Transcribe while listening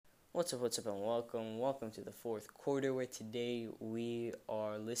What's up, and welcome to the fourth quarter, where today we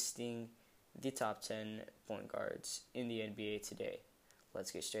are listing the top 10 point guards in the NBA today. Let's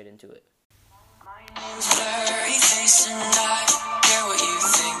get straight into it. My name's Blurryface and I care what you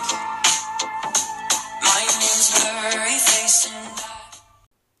think. My name's Blurryface and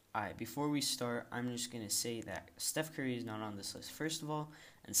Alright, before we start, I'm just going to say that Steph Curry is not on this list, first of all,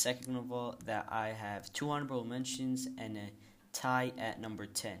 and second of all, that I have two honorable mentions and a tie at number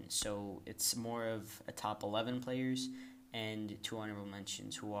 10. So it's more of a top 11 players and two honorable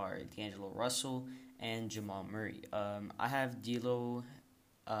mentions, who are D'Angelo Russell and Jamal Murray. I have D'Lo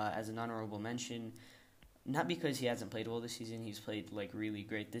as an honorable mention, not because he hasn't played well this season. He's played really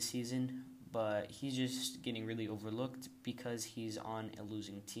great this season, but he's just getting really overlooked because he's on a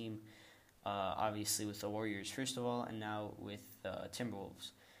losing team, obviously with the Warriors first of all, and now with the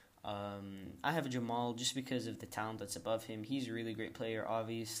Timberwolves. I have Jamal just because of the talent that's above him. He's a really great player,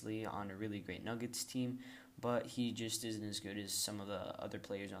 obviously, on a really great Nuggets team, but he just isn't as good as some of the other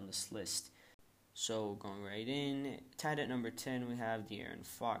players on this list. So, going right in, tied at number 10, we have De'Aaron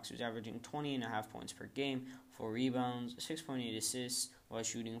Fox, who's averaging 20.5 points per game, 4 rebounds, 6.8 assists, while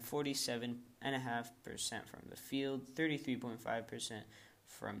shooting 47.5% from the field, 33.5%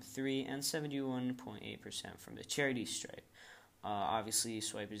 from 3, and 71.8% from the charity stripe. Obviously,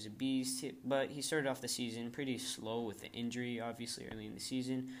 Swipe is a beast, but he started off the season pretty slow with the injury, obviously, early in the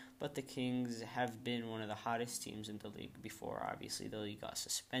season. But the Kings have been one of the hottest teams in the league before, obviously, the league got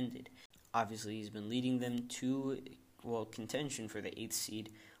suspended. Obviously, he's been leading them to, contention for the 8th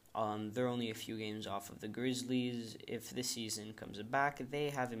seed. They're only a few games off of the Grizzlies. If this season comes back, they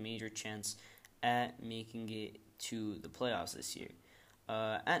have a major chance at making it to the playoffs this year.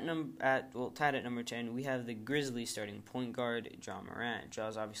 Tied at number 10, we have the Grizzlies starting point guard, Ja Morant.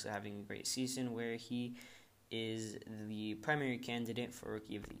 Ja's obviously having a great season where he is the primary candidate for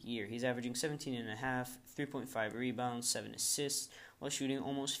Rookie of the Year. He's averaging 17.5, 3.5 rebounds, 7 assists, while shooting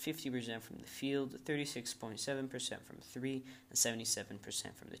almost 50% from the field, 36.7% from 3, and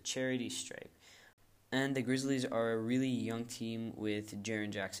 77% from the charity stripe. And the Grizzlies are a really young team with Jaren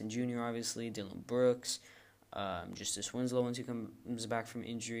Jackson Jr., obviously, Dillon Brooks, Justice Winslow once he comes back from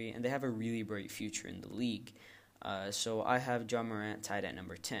injury, and they have a really bright future in the league. So I have Ja Morant tied at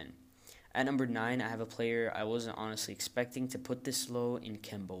number 10. At number 9, I have a player I wasn't honestly expecting to put this low in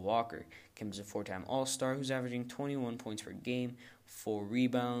Kemba Walker. Kemba's a 4-time All-Star who's averaging 21 points per game, 4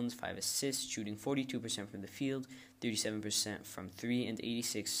 rebounds, 5 assists, shooting 42% from the field, 37% from 3, and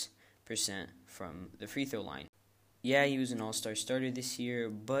 86% from the free throw line. Yeah, he was an all-star starter this year,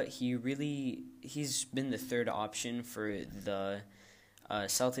 but he's been the third option for the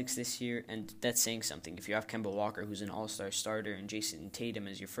Celtics this year, and that's saying something. If you have Kemba Walker, who's an all-star starter, and Jason Tatum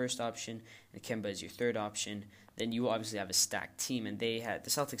as your first option, and Kemba as your third option, then you obviously have a stacked team, and the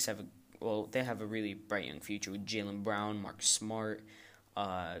Celtics have a really bright young future with Jaylen Brown, Marcus Smart,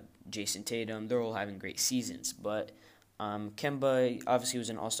 Jason Tatum. They're all having great seasons, but Kemba obviously was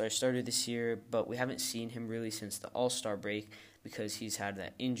an all-star starter this year, but we haven't seen him really since the all-star break because he's had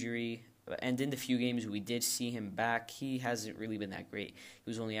that injury. And in the few games we did see him back, he hasn't really been that great. He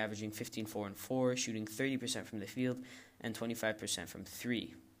was only averaging 15, 4, and 4, shooting 30% from the field and 25% from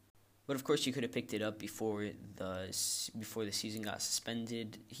 3. But of course, he could have picked it up before the season got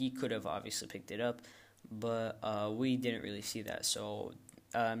suspended. He could have obviously picked it up, but we didn't really see that. So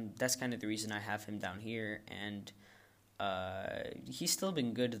that's kind of the reason I have him down here. And he's still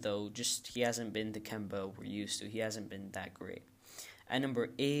been good, though. Just he hasn't been the Kemba we're used to. He hasn't been that great. At number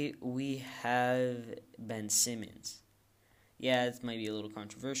 8, we have Ben Simmons. Yeah, it might be a little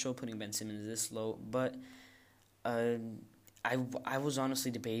controversial putting Ben Simmons this low, but I was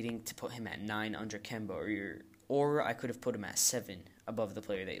honestly debating to put him at 9 under Kemba, or I could have put him at 7 above the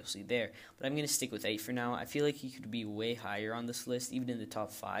player that you'll see there. But I'm going to stick with 8 for now. I feel like he could be way higher on this list, even in the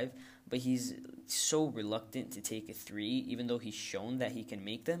top 5, but he's so reluctant to take a 3, even though he's shown that he can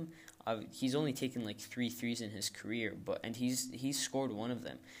make them. He's only taken 3 threes in his career, and he's scored one of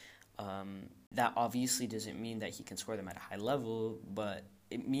them. That obviously doesn't mean that he can score them at a high level, but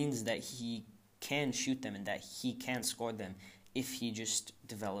it means that he can shoot them and that he can score them if he just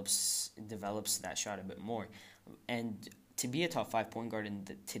develops that shot a bit more. And to be a top 5 point guard in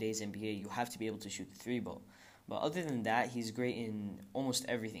today's NBA, you have to be able to shoot the 3-ball. But other than that, he's great in almost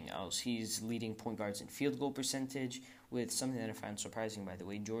everything else. He's leading point guards in field goal percentage, with something that I find surprising, by the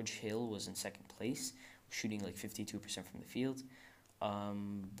way. George Hill was in second place, shooting 52% from the field.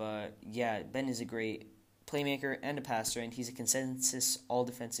 But yeah, Ben is a great playmaker and a passer, and he's a consensus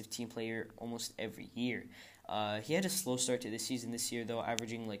all-defensive team player almost every year. He had a slow start to the season this year, though,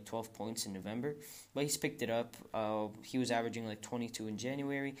 averaging like 12 points in November, but he's picked it up. He was averaging like 22 in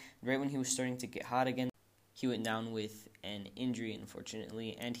January. Right when he was starting to get hot again, he went down with an injury,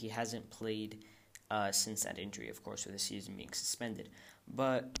 unfortunately, and he hasn't played since that injury, of course, with the season being suspended.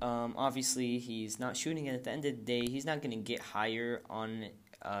 But obviously, he's not shooting, and at the end of the day, he's not going to get higher on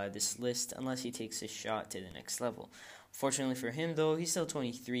this list unless he takes his shot to the next level. Fortunately for him, though, he's still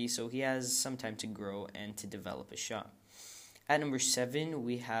 23, so he has some time to grow and to develop a shot. At number 7,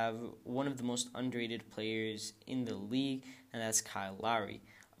 we have one of the most underrated players in the league, and that's Kyle Lowry.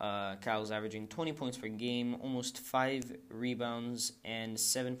 Kyle's averaging 20 points per game, almost 5 rebounds, and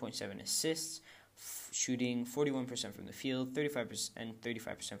 7.7 assists, shooting 41% from the field, 35% and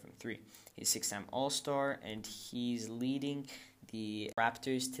 35% from 3. He's a 6-time All-Star, and he's leading the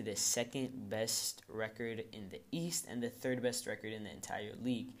Raptors to the second best record in the East and the third best record in the entire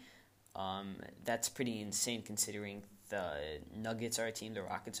league. That's pretty insane considering the Nuggets are a team, the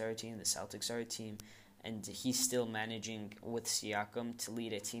Rockets are a team, the Celtics are a team, and he's still managing with Siakam to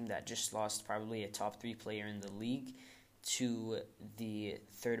lead a team that just lost probably a top 3 player in the league to the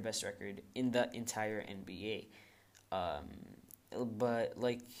third best record in the entire NBA. But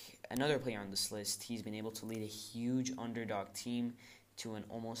like another player on this list, he's been able to lead a huge underdog team to an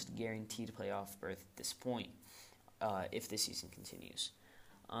almost guaranteed playoff berth at this point, if the season continues.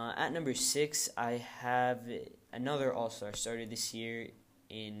 At number 6, I have another All-Star starter this year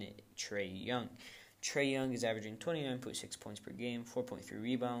in Trae Young. Trae Young is averaging 29.6 points per game, 4.3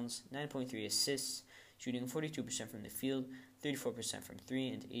 rebounds, 9.3 assists, shooting 42% from the field, 34% from 3,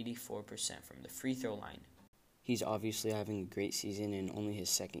 and 84% from the free throw line. He's obviously having a great season in only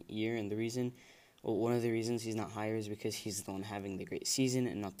his second year, and one of the reasons he's not higher is because he's the one having the great season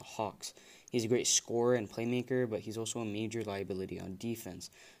and not the Hawks. He's a great scorer and playmaker, but he's also a major liability on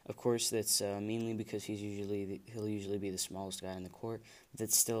defense. Of course, that's mainly because he'll usually be the smallest guy on the court, but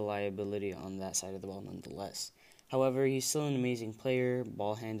that's still a liability on that side of the ball nonetheless. However, he's still an amazing player,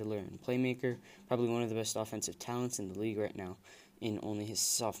 ball handler, and playmaker, probably one of the best offensive talents in the league right now in only his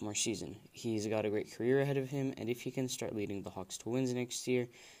sophomore season. He's got a great career ahead of him, and if he can start leading the Hawks to wins next year,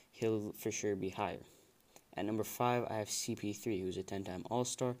 he'll for sure be higher. At number 5, I have CP3, who's a 10-time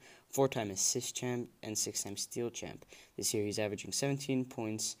All-Star, 4-time assist champ, and 6-time steal champ. This year he's averaging 17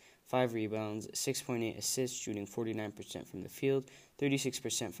 points, 5 rebounds, 6.8 assists, shooting 49% from the field,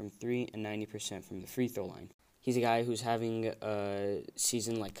 36% from 3, and 90% from the free throw line. He's a guy who's having a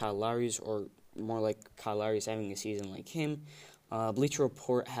season like Kyle Lowry's, or more like Kyle Lowry's having a season like him. Bleacher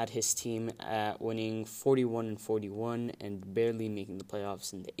Report had his team at winning 41-41 and barely making the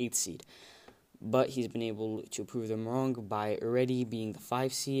playoffs in the 8th seed. But he's been able to prove them wrong by already being the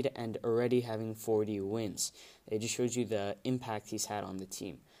 5 seed and already having 40 wins. It just shows you the impact he's had on the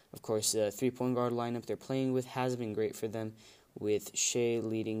team. Of course, the 3-point guard lineup they're playing with has been great for them, with Shea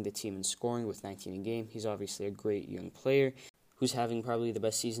leading the team in scoring with 19 a game. He's obviously a great young player who's having probably the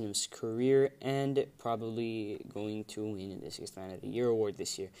best season of his career and probably going to win the 6th Man of the Year award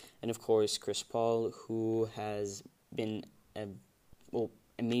this year. And of course, Chris Paul, who has been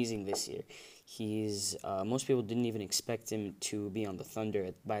amazing this year. Most people didn't even expect him to be on the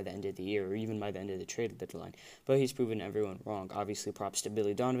Thunder by the end of the year or even by the end of the trade deadline, but he's proven everyone wrong. Obviously, props to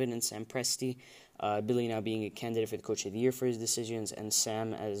Billy Donovan and Sam Presti. Billy now being a candidate for the Coach of the Year for his decisions, and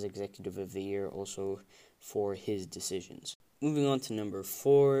Sam as Executive of the Year also for his decisions. Moving on to number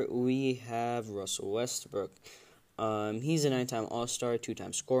 4, we have Russell Westbrook. He's a 9-time All-Star,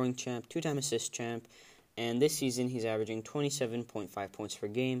 2-time scoring champ, 2-time assist champ, and this season he's averaging 27.5 points per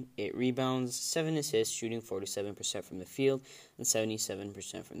game, 8 rebounds, 7 assists, shooting 47% from the field, and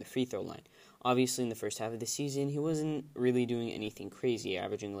 77% from the free throw line. Obviously, in the first half of the season, he wasn't really doing anything crazy,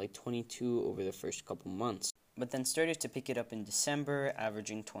 averaging like 22 over the first couple months. But then started to pick it up in December,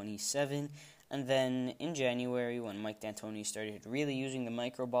 averaging 27, and then in January, when Mike D'Antoni started really using the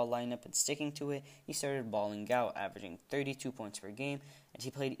micro ball lineup and sticking to it, he started balling out, averaging 32 points per game, and he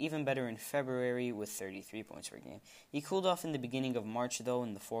played even better in February with 33 points per game. He cooled off in the beginning of March, though,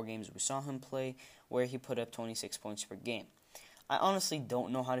 in the 4 games we saw him play, where he put up 26 points per game. I honestly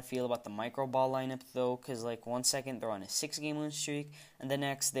don't know how to feel about the micro ball lineup, though, because like 1 second they're on a 6-game win streak, and the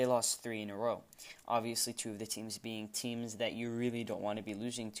next they lost 3 in a row. Obviously, 2 of the teams being teams that you really don't want to be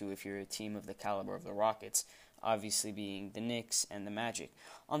losing to if you're a team of the caliber of the Rockets, obviously being the Knicks and the Magic.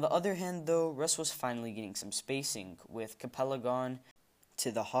 On the other hand, though, Russ was finally getting some spacing, with Capella gone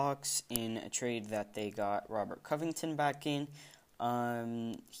to the Hawks in a trade that they got Robert Covington back in.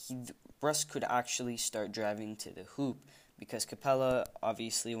 Russ could actually start driving to the hoop, because Capella,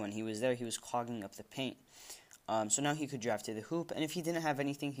 obviously, when he was there, he was clogging up the paint. So now he could drive to the hoop, and if he didn't have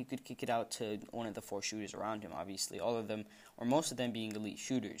anything, he could kick it out to one of the 4 shooters around him, obviously. All of them, or most of them, being elite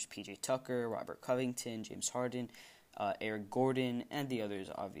shooters. P.J. Tucker, Robert Covington, James Harden, Eric Gordon, and the others,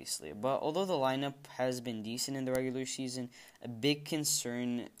 obviously. But although the lineup has been decent in the regular season, a big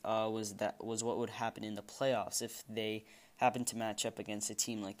concern was what would happen in the playoffs if they happened to match up against a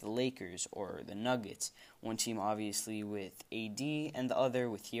team like the Lakers or the Nuggets. One team obviously with AD and the other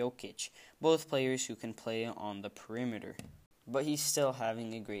with Jokic, both players who can play on the perimeter. But he's still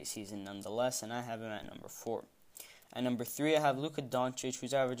having a great season nonetheless, and I have him at number 4. At number 3, I have Luka Doncic,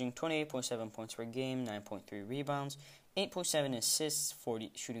 who's averaging 28.7 points per game, 9.3 rebounds, 8.7 assists,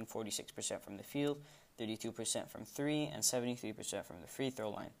 shooting 46% from the field, 32% from 3, and 73% from the free throw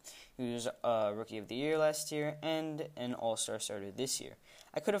line. He was Rookie of the Year last year and an All-Star starter this year.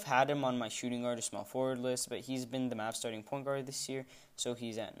 I could have had him on my shooting guard or small forward list, but he's been the Mavs starting point guard this year, so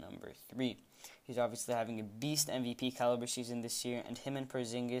he's at number 3. He's obviously having a beast MVP caliber season this year, and him and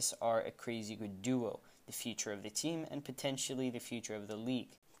Porzingis are a crazy good duo. The future of the team and potentially the future of the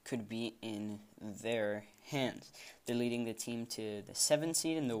league could be in their hands. They're leading the team to the 7th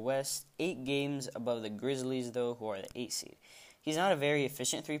seed in the West, 8 games above the Grizzlies, though, who are the 8th seed. He's not a very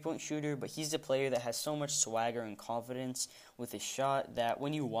efficient three-point shooter, but he's a player that has so much swagger and confidence with his shot that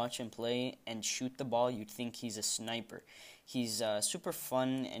when you watch him play and shoot the ball, you'd think he's a sniper. He's a super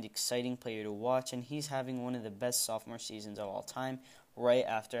fun and exciting player to watch, and he's having one of the best sophomore seasons of all time, right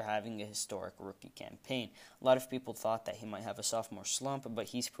after having a historic rookie campaign. A lot of people thought that he might have a sophomore slump, but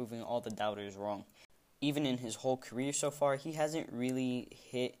he's proving all the doubters wrong. Even in his whole career so far, he hasn't really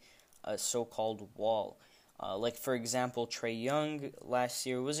hit a so-called wall. Like, for example, Trae Young last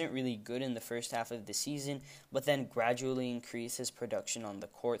year wasn't really good in the first half of the season, but then gradually increased his production on the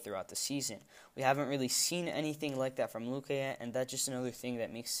court throughout the season. We haven't really seen anything like that from Luka yet, and that's just another thing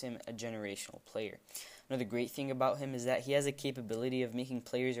that makes him a generational player. Another great thing about him is that he has a capability of making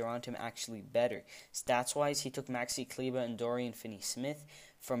players around him actually better. Stats-wise, he took Maxi Kleber and Dorian Finney-Smith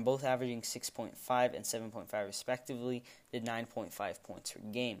from both averaging 6.5 and 7.5 respectively, to 9.5 points per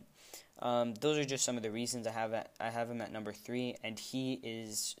game. Those are just some of the reasons I have him at number 3, and he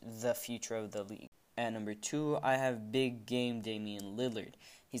is the future of the league. At number 2, I have big game Damian Lillard.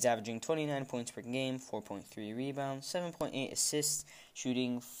 He's averaging 29 points per game, 4.3 rebounds, 7.8 assists,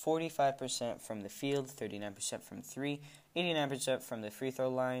 shooting 45% from the field, 39% from 3, 89% from the free throw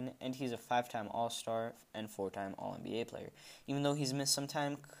line, and he's a 5-time All-Star and 4-time All-NBA player. Even though he's missed some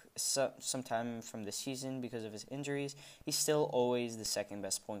time from the season because of his injuries, he's still always the second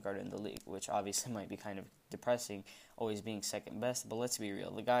best point guard in the league, which obviously might be kind of depressing, always being second best, but let's be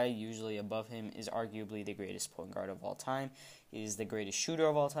real. The guy usually above him is arguably the greatest point guard of all time. He's the greatest shooter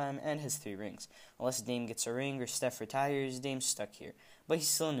of all time and has 3 rings. Unless Dame gets a ring or Steph retires, Dame's stuck here. But he's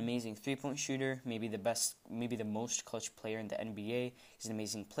still an amazing 3-point shooter, maybe the most clutch player in the NBA. He's an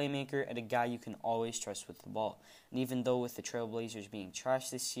amazing playmaker and a guy you can always trust with the ball. And even though with the Trailblazers being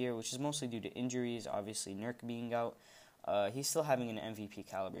trashed this year, which is mostly due to injuries, obviously Nurk being out, he's still having an MVP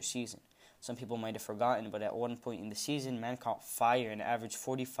caliber season. Some people might have forgotten, but at one point in the season, man caught fire and averaged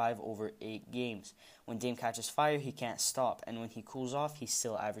 45 over 8 games. When Dame catches fire, he can't stop, and when he cools off, he's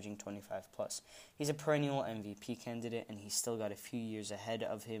still averaging 25 plus. He's a perennial MVP candidate, and he's still got a few years ahead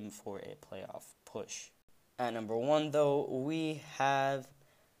of him for a playoff push. At number 1, though, we have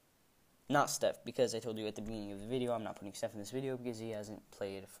not Steph, because I told you at the beginning of the video, I'm not putting Steph in this video because he hasn't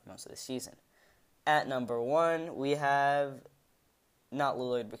played for most of the season. At number 1, we have not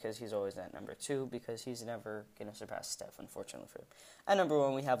Lillard, because he's always at number 2, because he's never going to surpass Steph, unfortunately for him. At number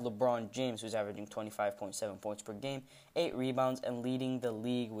 1, we have LeBron James, who's averaging 25.7 points per game, 8 rebounds, and leading the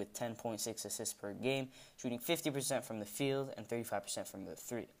league with 10.6 assists per game, shooting 50% from the field and 35% from the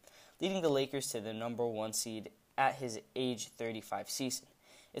 3, leading the Lakers to the number 1 seed at his age 35 season.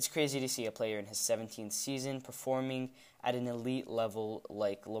 It's crazy to see a player in his 17th season performing at an elite level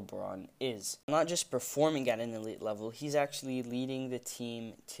like LeBron is. Not just performing at an elite level, he's actually leading the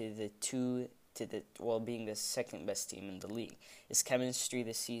team being the second best team in the league. His chemistry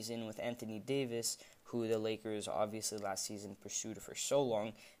this season with Anthony Davis, who the Lakers obviously last season pursued for so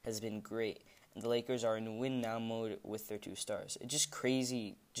long, has been great. And the Lakers are in win now mode with their 2 stars. It's just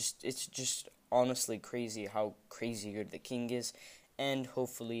crazy. It's just honestly crazy how crazy good the King is. And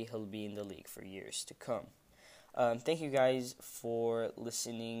hopefully he'll be in the league for years to come. Thank you guys for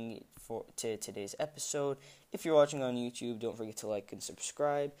listening to today's episode. If you're watching on YouTube, don't forget to like and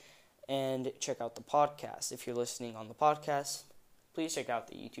subscribe, and check out the podcast. If you're listening on the podcast, please check out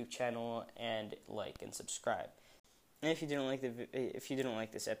the YouTube channel and like and subscribe. And if you didn't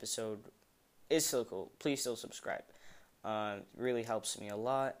like this episode, it's still cool. Please still subscribe. Really helps me a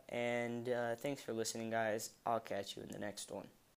lot. And thanks for listening, guys. I'll catch you in the next one.